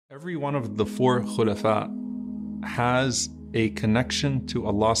Every one of the four khulafa has a connection to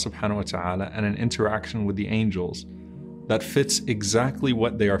Allah subhanahu wa ta'ala and an interaction with the angels that fits exactly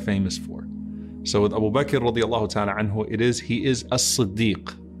what they are famous for. So with Abu Bakr radiallahu ta'ala anhu, he is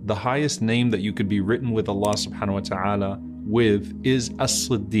as-Siddiq. The highest name that you could be written with Allah subhanahu wa ta'ala with is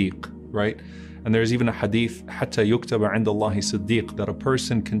as-Siddiq, right? And there's even a hadith, حَتَّى يُكْتَبَ عِنْدَ اللَّهِ صِدِّيقٌ, that a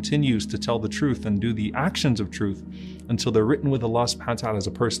person continues to tell the truth and do the actions of truth until they're written with Allah subhanahu wa ta'ala as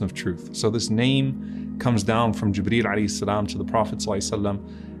a person of truth. So this name comes down from Jibreel alayhi salam to the Prophet sallallahu alaihi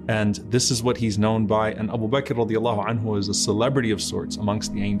wasallam, and this is what he's known by. And Abu Bakr radiallahu anhu is a celebrity of sorts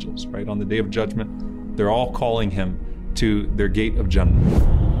amongst the angels, right? On the Day of Judgment, they're all calling him to their gate of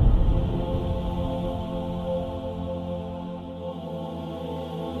Jannah.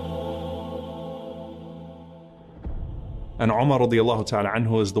 And Umar radiallahu ta'ala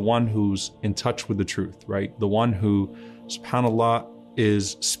anhu is the one who's in touch with the truth, right? The one who, subhanAllah,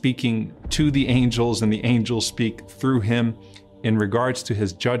 is speaking to the angels and the angels speak through him in regards to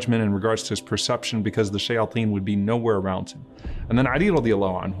his judgment, in regards to his perception, because the shayateen would be nowhere around him. And then Ali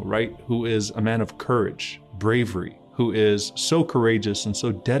radiallahu anhu, right? Who is a man of courage, bravery, who is so courageous and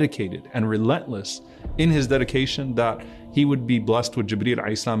so dedicated and relentless in his dedication that he would be blessed with Jibreel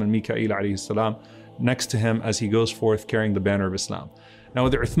alayhi salam and Mikael alayhi salam next to him as he goes forth carrying the banner of Islam. Now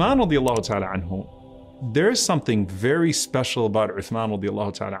with Uthman radiallahu ta'ala anhu, there is something very special about Uthman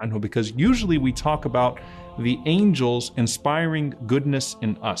radiallahu ta'ala anhu, because usually we talk about the angels inspiring goodness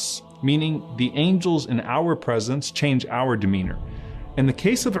in us, meaning the angels in our presence change our demeanor. In the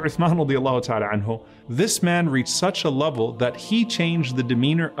case of Uthman radiallahu ta'ala anhu, this man reached such a level that he changed the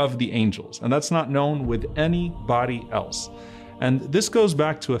demeanor of the angels, and that's not known with anybody else. And this goes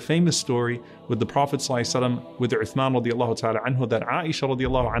back to a famous story with the Prophet ﷺ with Uthman radiallahu ta'ala anhu that Aisha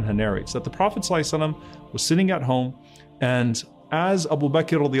radiallahu anha narrates, that the Prophet ﷺ was sitting at home, and as Abu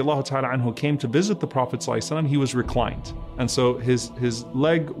Bakr radiallahu ta'ala anhu came to visit the Prophet ﷺ, he was reclined. And so his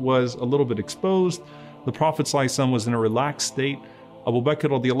leg was a little bit exposed. The Prophet ﷺ was in a relaxed state. Abu Bakr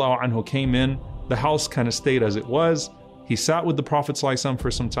radiallahu anhu came in. The house kind of stayed as it was. He sat with the Prophet ﷺ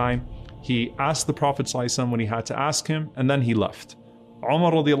for some time. He asked the Prophet ﷺ when he had to ask him, and then he left.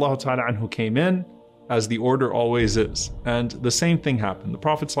 Umar radiallahu ta'ala anhu came in, as the order always is, and the same thing happened. The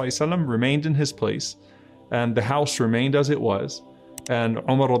Prophet ﷺ remained in his place, and the house remained as it was, and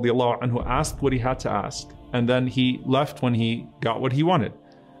Umar radiallahu anhu asked what he had to ask, and then he left when he got what he wanted.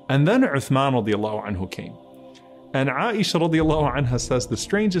 And then Uthman radiallahu anhu came. And Aisha radiallahu anha says the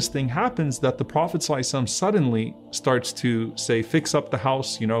strangest thing happens, that the Prophet ﷺ suddenly starts to say, fix up the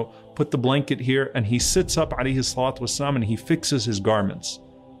house, put the blanket here, and he sits up alayhi salatu wasalam and he fixes his garments.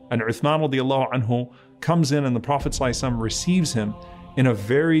 And Uthman radiallahu anhu comes in, and the Prophet ﷺ receives him in a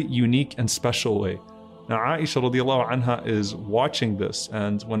very unique and special way. Now Aisha radiallahu anha is watching this,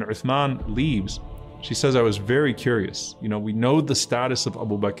 and when Uthman leaves, she says, I was very curious. We know the status of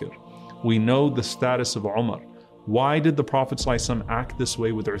Abu Bakr. We know the status of Umar. Why did the Prophet ﷺ act this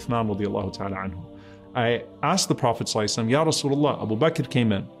way with Uthman radiallahu ta'ala anhu? I asked the Prophet ﷺ, Ya Rasulullah, Abu Bakr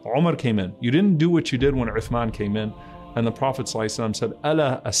came in, Umar came in. You didn't do what you did when Uthman came in. And the Prophet ﷺ said,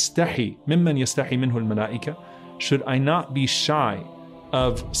 Ala astahi mimman yastahi minhu al-malaika? Should I not be shy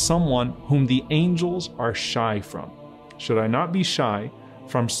of someone whom the angels are shy from? Should I not be shy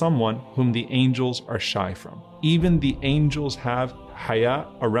from someone whom the angels are shy from? Even the angels have haya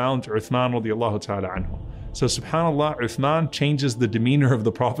around Uthman radiallahu ta'ala anhu. So subhanAllah, Uthman changes the demeanor of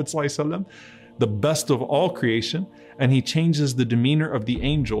the Prophet ﷺ, the best of all creation, and he changes the demeanor of the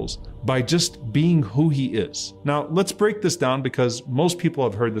angels by just being who he is. Now let's break this down, because most people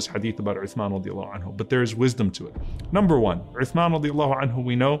have heard this hadith about Uthman radiallahu anhu, but there is wisdom to it. Number one, Uthman radiallahu anhu,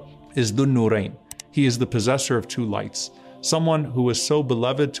 we know, is Dhun Nurayn. He is the possessor of two lights. Someone who is so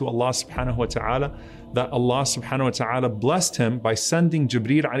beloved to Allah subhanahu wa ta'ala that Allah subhanahu wa ta'ala blessed him by sending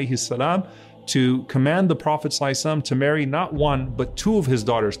Jibreel alayhi salam to command the Prophet ﷺ to marry not one, but two of his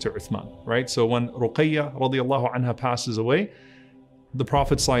daughters to Uthman, right? So when Ruqayya radiallahu anha passes away, the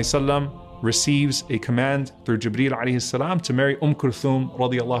Prophet ﷺ receives a command through Jibreel alayhi salam to marry Kulthum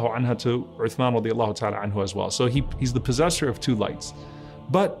radiallahu anha to Uthman radiallahu ta'ala anhu as well. So he's the possessor of two lights.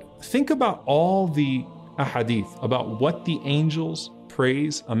 But think about all the ahadith about what the angels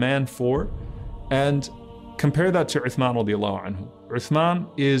praise a man for, and compare that to Uthman radiallahu anhu. Uthman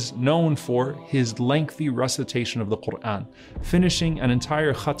is known for his lengthy recitation of the Quran, finishing an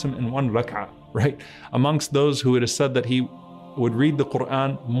entire khatam in one rak'ah, right? Amongst those who it is said that he would read the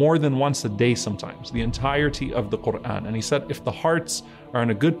Quran more than once a day sometimes, the entirety of the Quran. And he said, if the hearts are in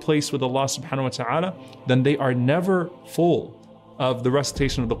a good place with Allah subhanahu wa ta'ala, then they are never full of the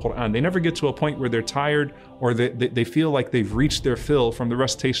recitation of the Quran. They never get to a point where they're tired or they feel like they've reached their fill from the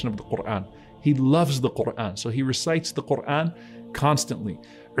recitation of the Quran. He loves the Quran, so he recites the Quran constantly.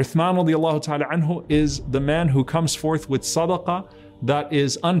 Uthman radiallahu ta'ala anhu is the man who comes forth with sadaqah that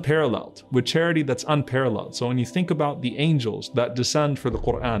is unparalleled, with charity that's unparalleled. So when you think about the angels that descend for the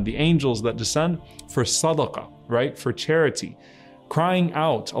Quran, the angels that descend for sadaqah, right, for charity, crying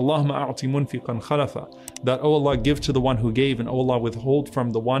out, Allahumma a'ti munfiqan khalafa, that, oh Allah, give to the one who gave, and oh Allah, withhold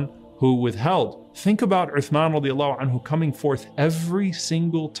from the one who withheld. Think about Uthman radiallahu anhu coming forth every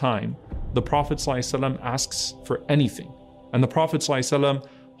single time the Prophet ﷺ asks for anything. And the Prophet ﷺ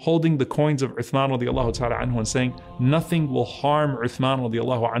holding the coins of Uthman radiallahu ta'ala anhu and saying, nothing will harm Uthman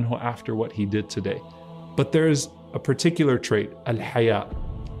radiallahu anhu after what he did today. But there's a particular trait, al-haya,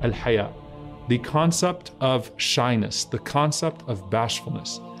 the concept of shyness, the concept of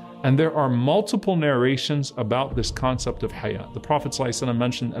bashfulness. And there are multiple narrations about this concept of haya. The Prophet ﷺ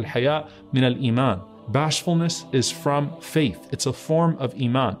mentioned al-haya min al-iman. Bashfulness is from faith. It's a form of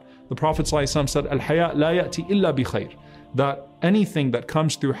iman. The Prophet ﷺ said, al-haya la ya'ti illa bi khair. That anything that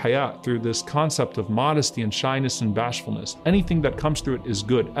comes through haya, through this concept of modesty and shyness and bashfulness, anything that comes through it is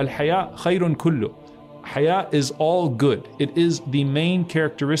good. Al-haya khayrun kullu. Haya is all good. It is the main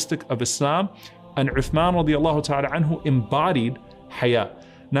characteristic of Islam, and Uthman radiallahu ta'ala anhu embodied haya.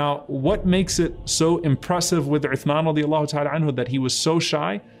 Now, what makes it so impressive with Uthman radiallahu ta'ala anhu that he was so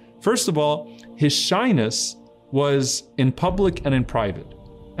shy? First of all, his shyness was in public and in private.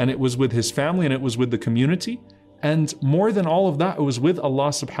 And it was with his family and it was with the community. And more than all of that, it was with Allah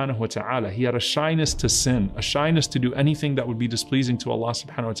subhanahu wa ta'ala. He had a shyness to sin, a shyness to do anything that would be displeasing to Allah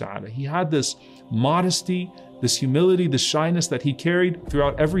subhanahu wa ta'ala. He had this modesty, this humility, this shyness that he carried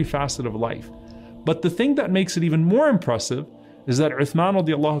throughout every facet of life. But the thing that makes it even more impressive is that Uthman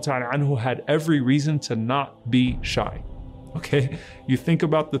radiallahu ta'ala anhu had every reason to not be shy. Okay? You think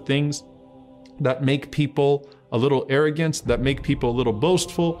about the things that make people a little arrogant, that make people a little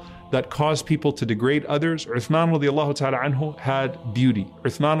boastful, that cause people to degrade others. Uthman radiallahu ta'ala anhu had beauty.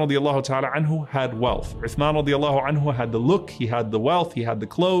 Uthman radiallahu ta'ala anhu had wealth. Uthman radiallahu anhu had the look, he had the wealth, he had the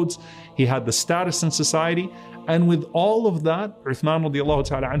clothes, he had the status in society. And with all of that, Uthman radiallahu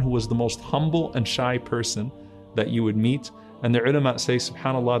ta'ala anhu was the most humble and shy person that you would meet. And the ulama say,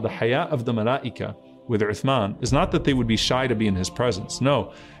 subhanAllah, the haya of the malaika with Uthman is not that they would be shy to be in his presence.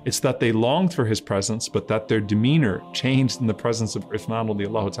 No, it's that they longed for his presence, but that their demeanor changed in the presence of Uthman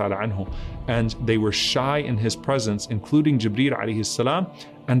radiallahu ta'ala anhu. And they were shy in his presence, including Jibreel alayhi salam.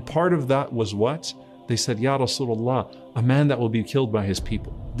 And part of that was what? They said, Ya Rasulullah, a man that will be killed by his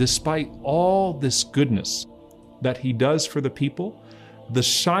people. Despite all this goodness that he does for the people, the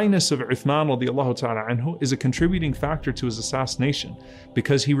shyness of Uthman radiallahu ta'ala anhu is a contributing factor to his assassination,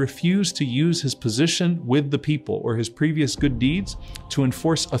 because he refused to use his position with the people or his previous good deeds to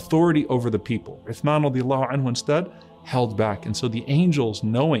enforce authority over the people. Uthman radiallahu anhu instead held back. And so the angels,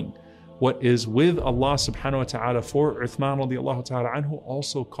 knowing what is with Allah subhanahu wa ta'ala for Uthman radiallahu ta'ala anhu,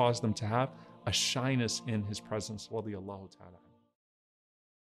 also caused them to have a shyness in his presence radiallahu ta'ala.